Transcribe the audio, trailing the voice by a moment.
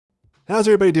How's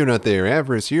everybody doing out there?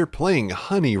 Averis here, playing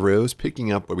Honey Rose,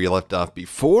 picking up where we left off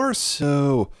before.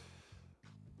 So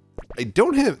I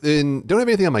don't have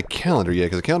anything on my calendar yet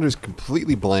because the calendar is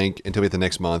completely blank until we hit the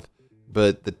next month.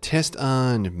 But the test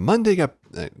on Monday got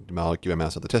I'll keep my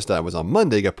mouse out. The test that was on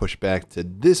Monday got pushed back to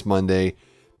this Monday.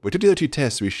 We took the other two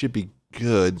tests, so we should be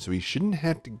good. So we shouldn't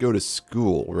have to go to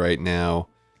school right now.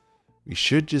 We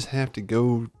should just have to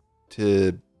go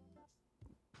to.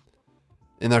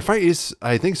 And our fight is,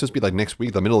 I think, supposed to be like next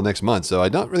week, the middle of next month. So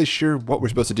I'm not really sure what we're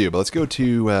supposed to do. But let's go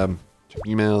to check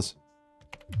emails.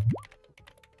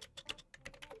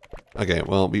 Okay,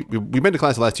 well, we've been to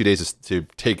class the last 2 days to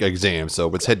take exams, so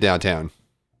let's head downtown.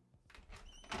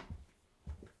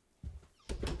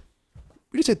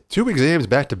 We just had 2 exams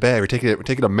back to back. We're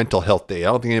taking a mental health day. I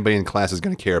don't think anybody in class is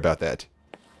going to care about that.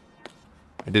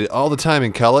 I did it all the time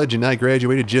in college, and I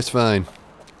graduated just fine.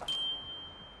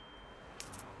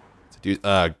 Dude,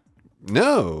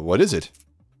 no, what is it?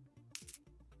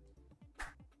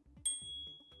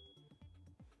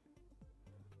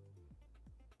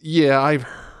 Yeah, I've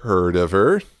heard of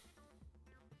her.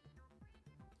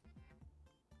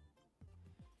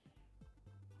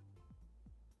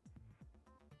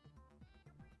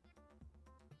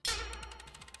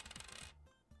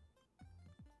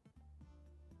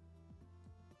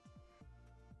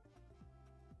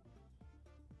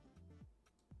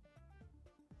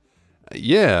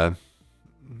 Yeah.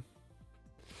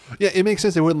 Yeah, it makes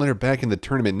sense they wouldn't let her back in the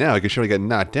tournament now because she already got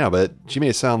knocked out, but she made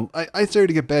it sound... I started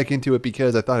to get back into it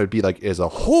because I thought it would be like as a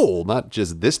whole, not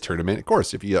just this tournament. Of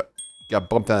course, if you got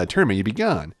bumped out of the tournament, you'd be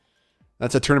gone.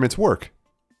 That's how tournaments work.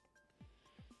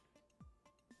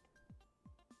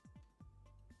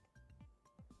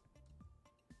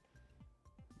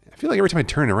 I feel like every time I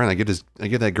turn around, I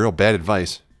give that girl bad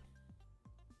advice.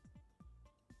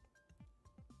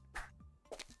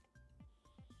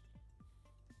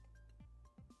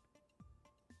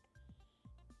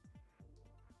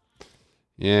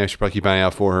 Yeah, I should probably keep an eye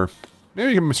out for her. Maybe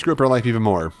we can screw up her life even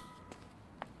more.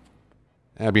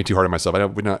 I'm being too hard on myself.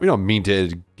 We don't mean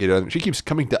to get her. She keeps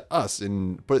coming to us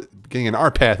and getting in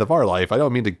our path of our life. I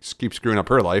don't mean to keep screwing up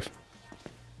her life.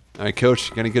 All right,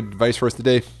 Coach, got any good advice for us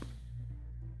today?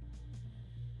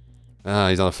 Ah,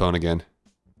 he's on the phone again.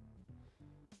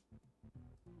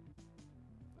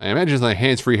 I imagine it's like a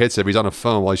hands-free headset, but he's on the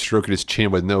phone while he's stroking his chin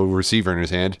with no receiver in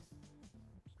his hand.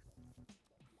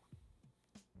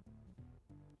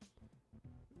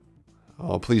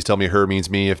 Oh, please tell me her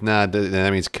means me. If not, then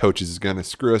that means Coach is going to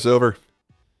screw us over.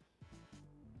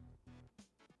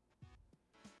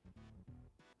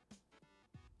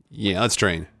 Yeah, let's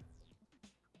train.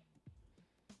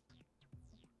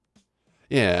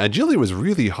 Yeah, agility was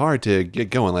really hard to get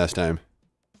going last time.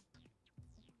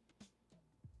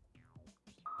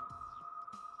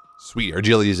 Sweet, our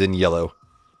agility is in yellow.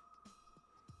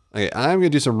 Okay, I'm going to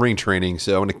do some ring training,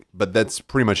 but that's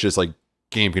pretty much just like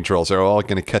game control, so we're all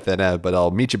going to cut that out, but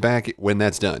I'll meet you back when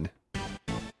that's done.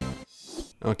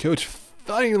 Oh, Coach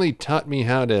finally taught me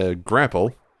how to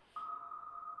grapple.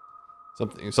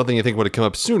 Something I think would have come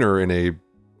up sooner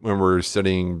when we're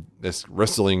studying this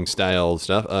wrestling style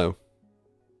stuff. Oh.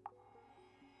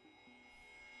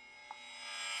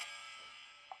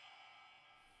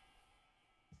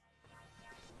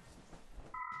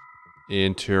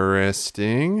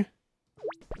 Interesting.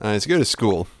 Let's go to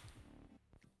school.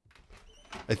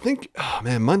 I think, oh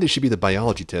man, Monday should be the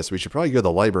biology test. We should probably go to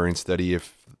the library and study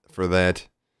for that.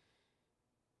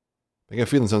 I got a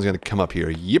feeling someone's going to come up here.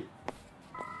 Yep.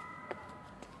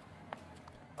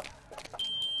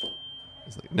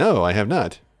 It's like, no, I have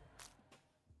not.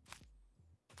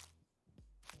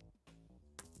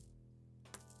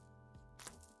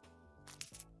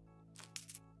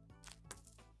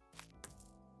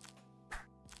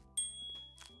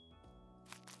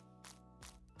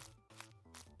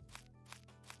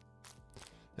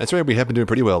 That's right, we have been doing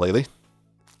pretty well lately.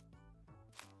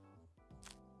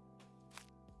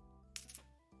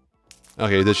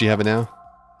 Okay, does she have it now?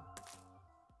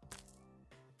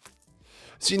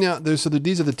 See now, these are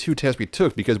the 2 tests we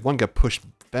took because one got pushed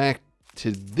back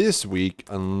to this week,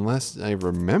 unless I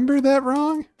remember that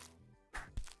wrong?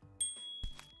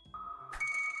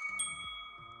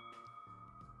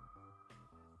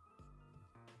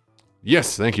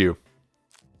 Yes, thank you.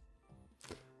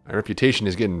 My reputation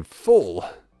is getting full.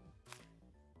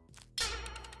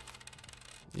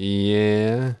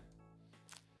 Yeah.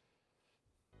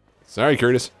 Sorry,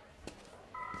 Curtis.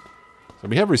 So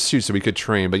we have receipts so we could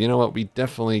train, but you know what? We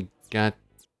definitely got...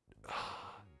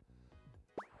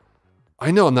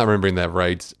 I know I'm not remembering that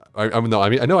right. I know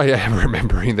I am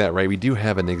remembering that right. We do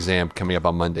have an exam coming up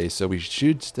on Monday, so we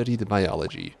should study the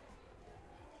biology.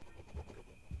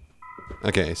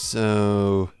 Okay,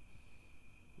 so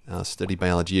I'll study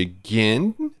biology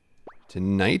again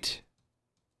tonight.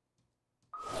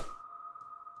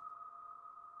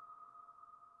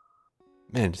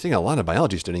 Man, seeing a lot of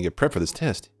biology studying to get prepped for this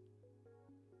test.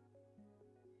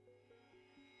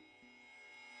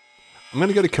 I'm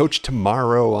gonna go to coach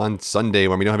tomorrow on Sunday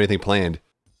when we don't have anything planned.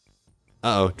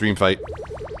 Uh-oh, dream fight.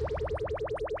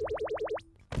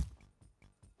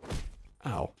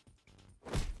 Ow.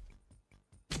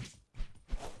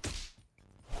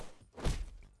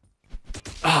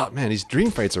 Ah, man, these dream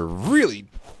fights are really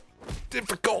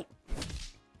difficult.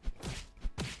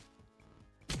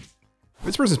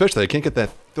 This person especially, I can't get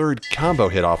that third combo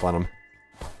hit off on him.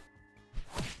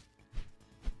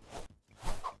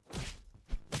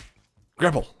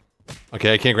 Grapple.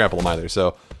 Okay, I can't grapple him either,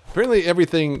 so apparently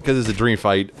everything, because it's a dream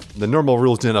fight, the normal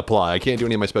rules didn't apply. I can't do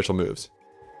any of my special moves.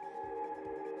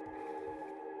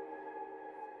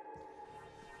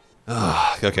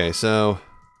 Okay, so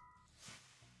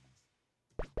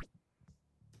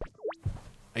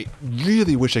I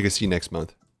really wish I could see next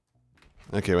month.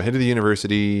 Okay, we'll head to the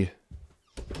university.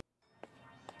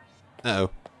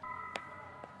 Uh-oh.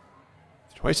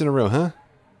 Twice in a row, huh?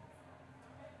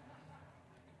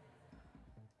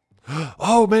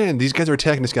 Oh man, these guys are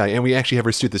attacking this guy, and we actually have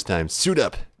our suit this time. Suit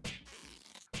up!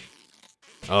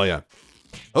 Oh yeah.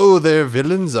 Oh there,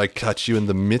 villains, I caught you in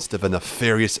the midst of a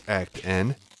nefarious act,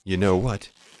 and you know what?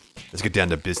 Let's get down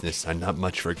to business. I'm not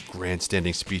much for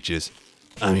grandstanding speeches.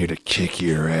 I'm here to kick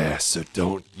your ass,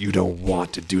 so you don't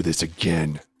want to do this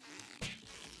again.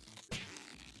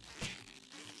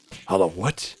 Hello,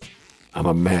 what? I'm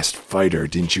a masked fighter.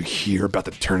 Didn't you hear about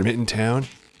the tournament in town?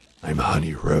 I'm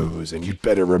Honey Rose, and you'd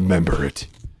better remember it.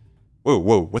 Whoa,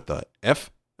 whoa, what the F?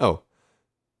 Oh.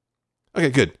 Okay,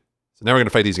 good. So now we're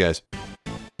gonna fight these guys.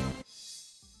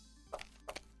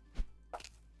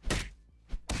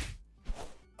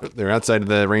 Oh, they're outside of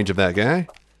the range of that guy.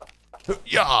 Oh,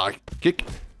 yeah, kick.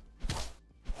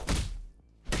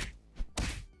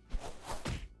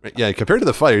 Right, yeah, compared to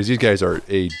the fighters, these guys are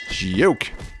a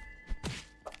joke.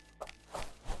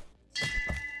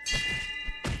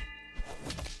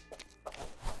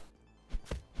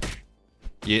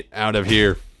 Get out of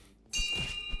here.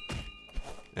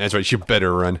 That's right, you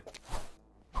better run.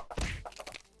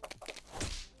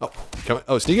 Oh, come on.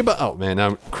 Oh, sneak about. Oh, man,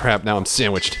 now crap, now I'm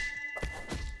sandwiched.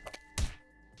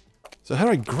 So how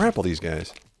do I grapple these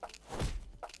guys?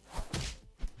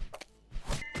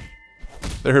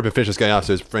 Better hurry up and finish this guy off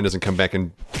so his friend doesn't come back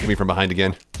and hit me from behind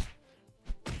again.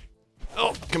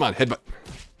 Oh, come on, headbutt.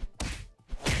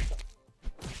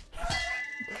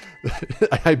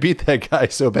 I beat that guy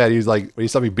so bad, he was like, when he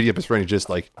saw me beating up his friend, he's just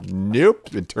like, nope,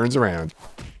 and turns around.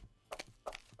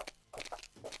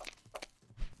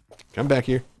 Come back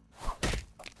here.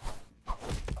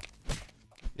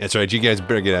 That's right, you guys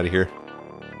better get out of here.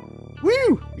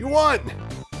 Woo! You won!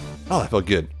 Oh, that felt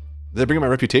good. Did that bring up my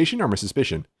reputation or my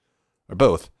suspicion? Or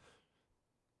both?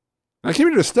 I came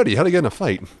here to study. How to get in a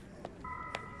fight?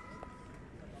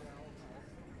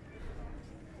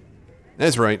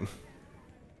 That's right.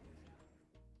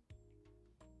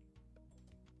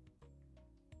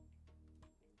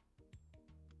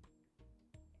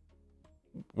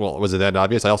 Well, was it that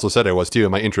obvious? I also said I was too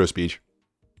in my intro speech.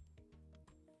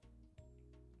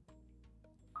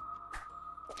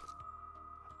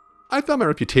 I thought my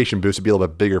reputation boost would be a little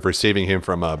bit bigger for saving him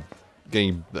from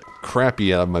getting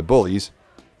crappy out of my bullies.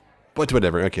 But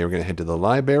whatever. Okay, we're going to head to the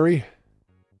library.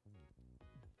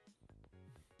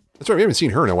 That's right, we haven't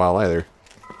seen her in a while either.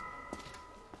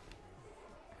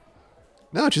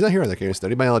 No, she's not here. Okay,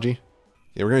 study biology.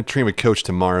 Yeah, we're going to train with Coach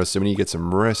tomorrow, so we need to get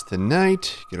some rest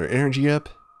tonight. Get our energy up.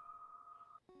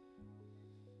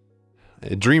 I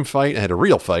had a dream fight. I had a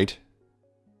real fight.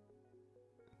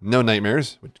 No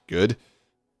nightmares, which good.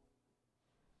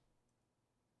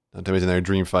 Don't tell me it's another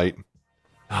dream fight.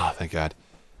 Oh, thank God.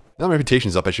 Now my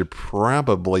reputation's up, I should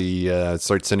probably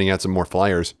start sending out some more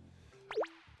flyers.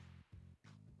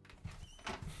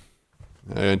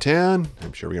 In town,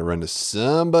 I'm sure we're going to run to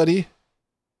somebody.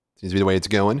 Seems to be the way it's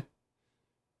going.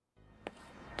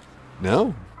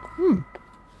 No?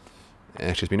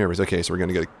 Actually, just be nervous. Okay, so we're going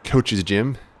to go to Coach's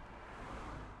gym.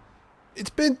 It's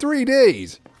been 3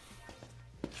 days!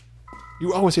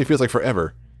 You always say it feels like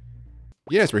forever.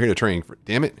 Yes, we're here to train.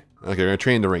 Damn it. Okay, we're going to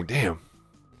train in the ring. Damn.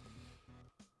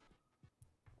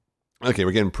 Okay,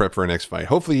 we're getting prepped for our next fight.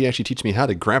 Hopefully he actually teaches me how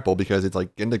to grapple, because it's like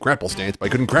in the grapple stance, but I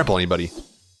couldn't grapple anybody.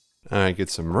 Alright, get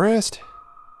some rest.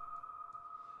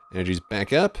 Energy's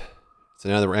back up. So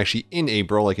now that we're actually in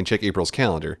April, I can check April's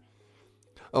calendar.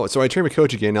 Oh, so I train with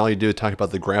Coach again. All you do is talk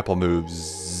about the grapple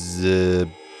moves.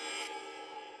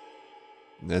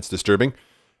 That's disturbing.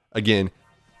 again.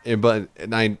 And when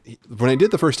I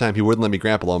did the first time, he wouldn't let me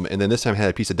grapple him, and then this time I had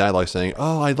a piece of dialogue saying,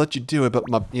 "Oh, I'd let you do it, but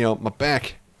my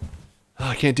back, oh,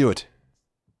 I can't do it."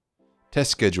 Test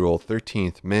schedule: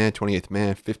 13th, man, 28th,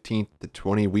 man, 15th to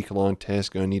 20 week-long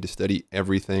test. Gonna need to study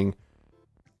everything.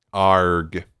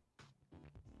 Arg.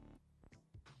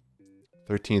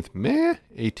 13th, meh.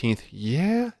 18th,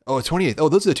 yeah. Oh, 28th. Oh,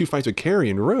 those are the two fights with Carrie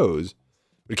and Rose.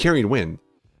 With Carrie and Win.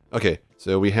 Okay,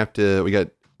 so we got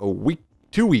a week,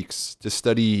 2 weeks to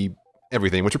study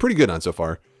everything, which we're pretty good on so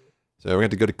far. So we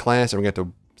have to go to class, and we have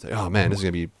to say, oh man, this is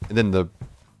gonna be, and then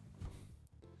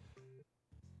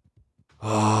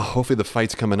hopefully the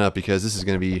fight's coming up, because this is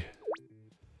gonna be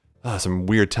some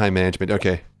weird time management.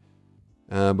 Okay.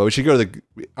 But we should go to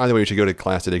either way, we should go to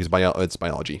class today, because it's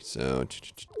biology. So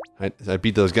I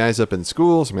beat those guys up in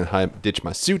school, so I'm gonna ditch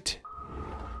my suit.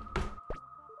 I'm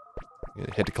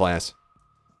gonna head to class.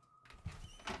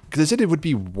 Because I said it would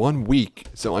be 1 week,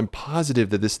 so I'm positive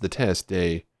that this is the test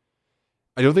day.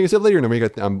 I don't think I said later in the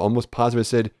week. I'm almost positive I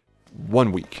said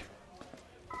 1 week.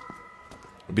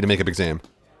 It would be the makeup exam.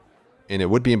 And it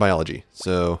would be in biology,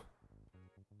 so...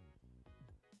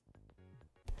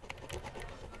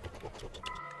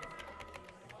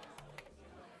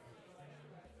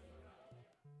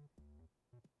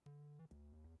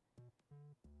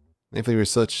 Thankfully, we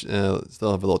still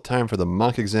have a little time for the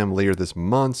mock exam later this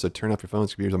month, so turn off your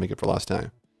phones, computers, don't make it for lost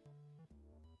time.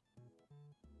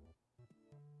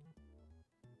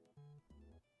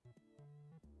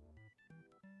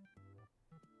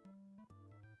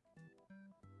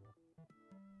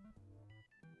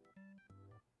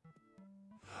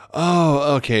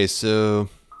 Oh, okay, so...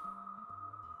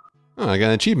 Oh, I got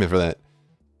an achievement for that.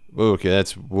 Okay,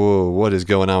 whoa, what is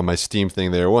going on with my Steam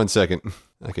thing there? 1 second.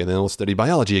 Okay, then we'll study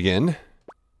biology again.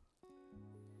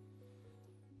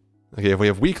 Okay, if we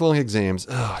have week-long exams...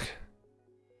 Ugh.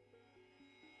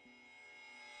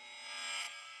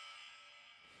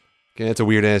 Okay, that's a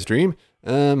weird-ass dream.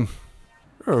 So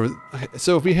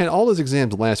if we had all those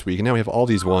exams last week, and now we have all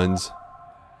these ones...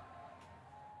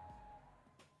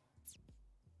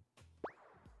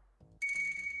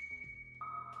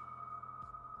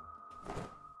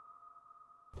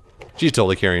 She's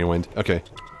totally carrying wind. Okay.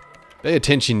 Pay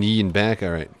attention, knee and back. All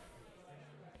right.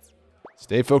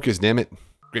 Stay focused, damn it.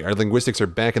 Great. Our linguistics are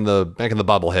back in the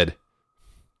bobblehead.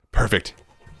 Perfect.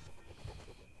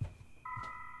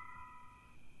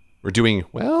 We're doing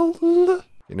well.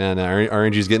 No, our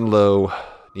energy's getting low.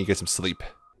 Need to get some sleep.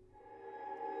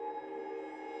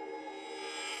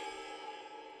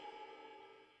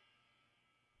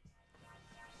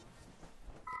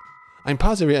 I'm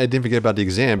positive I didn't forget about the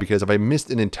exam, because if I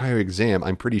missed an entire exam,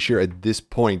 I'm pretty sure at this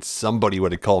point somebody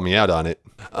would have called me out on it.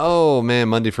 Oh man,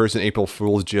 Monday 1st, an April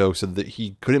Fool's joke, so that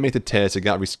he couldn't make the test, it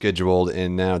got rescheduled,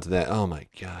 and now it's that. Oh my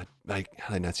god. How did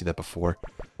I not see that before?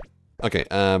 Okay,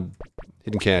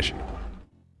 hidden cache.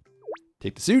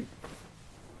 Take the suit.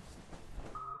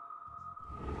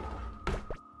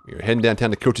 We're heading downtown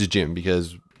to Coach's Gym,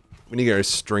 because we need to get our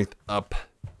strength up.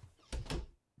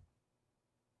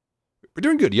 We're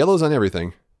doing good. Yellow's on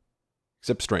everything.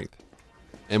 Except strength.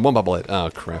 And 1 bobblehead. Oh,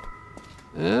 crap.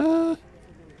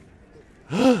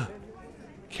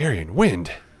 Carrying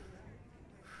wind.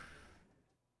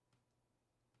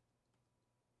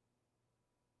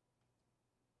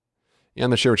 Yeah,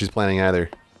 I'm not sure what she's planning either.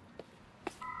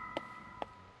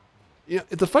 You know,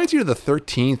 if the fight's either the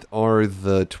 13th or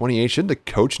the 28th, shouldn't the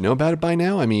coach know about it by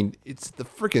now? I mean, it's the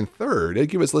freaking 3rd. They'd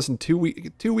give us less than 2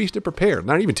 weeks to prepare.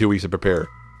 Not even 2 weeks to prepare.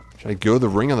 Should I go to the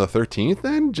ring on the 13th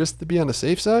then, just to be on the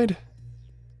safe side?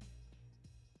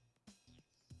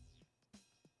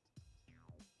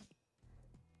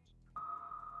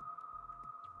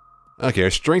 Okay,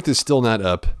 our strength is still not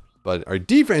up, but our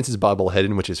defense is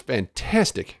bobbleheaded, which is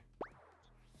fantastic.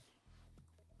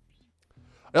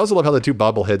 I also love how the two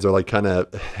bobbleheads are like kind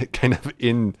of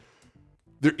in,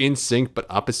 they're in sync but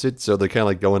opposite, so they're kind of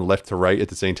like going left to right at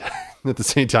the same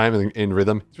time, in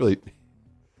rhythm. It's really.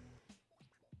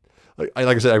 Like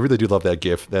I said, I really do love that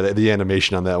GIF, the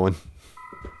animation on that one.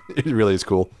 It really is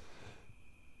cool.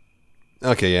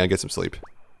 Okay, yeah, get some sleep.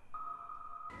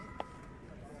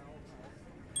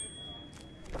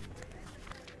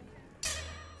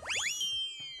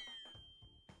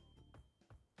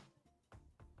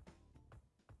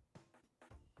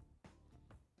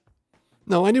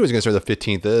 No, I knew it was going to start the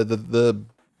 15th.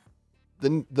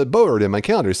 The board in my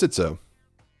calendar said so.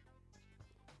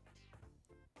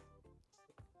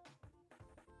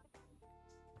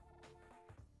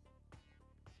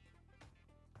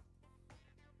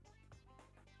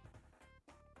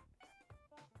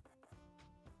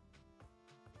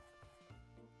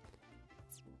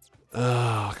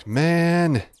 Oh,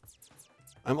 man.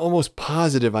 I'm almost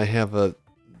positive I have a...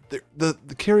 The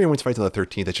carrier wins fights on the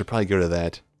 13th. I should probably go to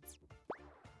that.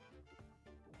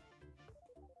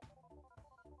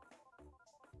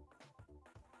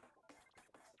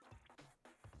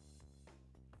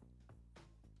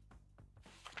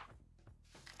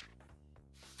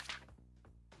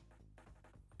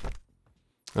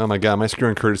 Oh my god, am I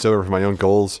screwing Curtis over for my own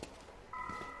goals?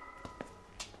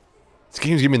 This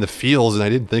game's giving me the feels, and I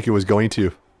didn't think it was going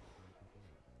to.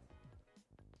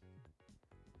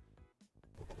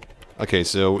 Okay,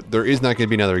 so there is not going to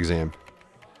be another exam.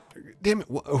 Damn it,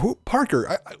 who?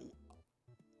 Parker?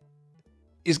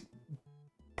 Is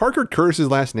Parker Curtis's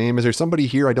last name? Is there somebody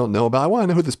here I don't know about? I want to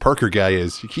know who this Parker guy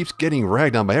is. He keeps getting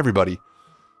ragged on by everybody.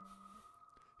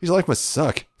 His life must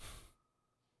suck.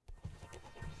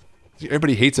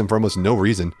 Everybody hates him for almost no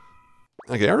reason.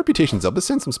 Okay, our reputation's up. Let's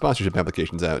send some sponsorship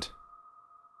applications out.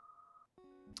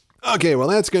 Okay, well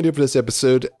that's going to do it for this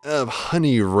episode of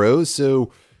Honey Rose.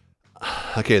 So,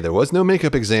 okay, there was no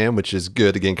makeup exam, which is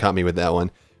good. Again, caught me with that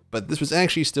one. But this was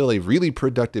actually still a really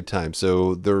productive time.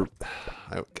 So,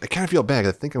 I kind of feel bad.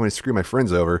 I think I'm going to screw my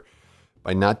friends over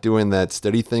by not doing that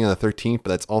study thing on the 13th. But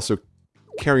that's also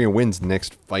carrier wins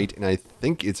next fight. And I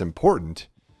think it's important.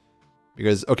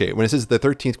 Because, okay, when it says the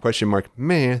 13th question mark,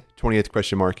 meh, 28th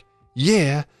question mark,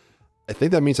 yeah, I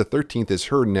think that means the 13th is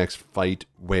her next fight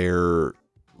where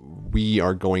we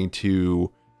are going to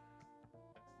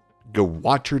go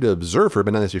watch her to observe her,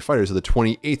 but not necessarily fight her. So the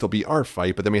 28th will be our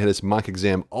fight, but then we had this mock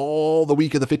exam all the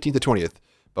week of the 15th to 20th.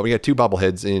 But we got 2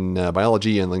 bobbleheads in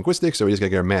biology and linguistics, so we just got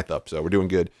to get our math up. So we're doing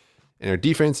good. And our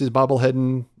defense is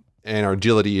bobbleheading, and our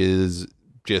agility is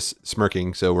just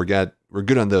smirking. So we're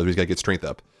good on those. We just got to get strength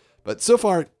up. But so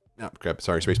far, oh crap,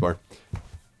 sorry, spacebar.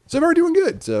 So far we're doing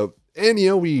good. So, and you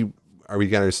know, we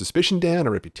got our suspicion down,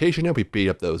 our reputation up. We beat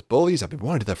up those bullies. I've been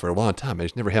wanting to do that for a long time. I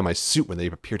just never had my suit when they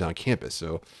appeared on campus.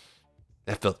 So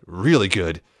that felt really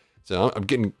good. So I'm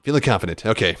feeling confident.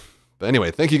 Okay. But anyway,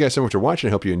 thank you guys so much for watching.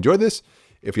 I hope you enjoyed this.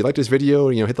 If you like this video,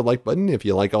 you know, hit the like button. If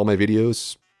you like all my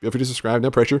videos, feel free to subscribe. No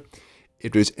pressure.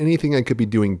 If there's anything I could be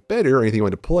doing better or anything you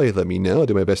want to play, let me know. I'll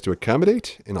do my best to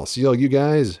accommodate. And I'll see all you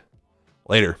guys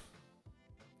later.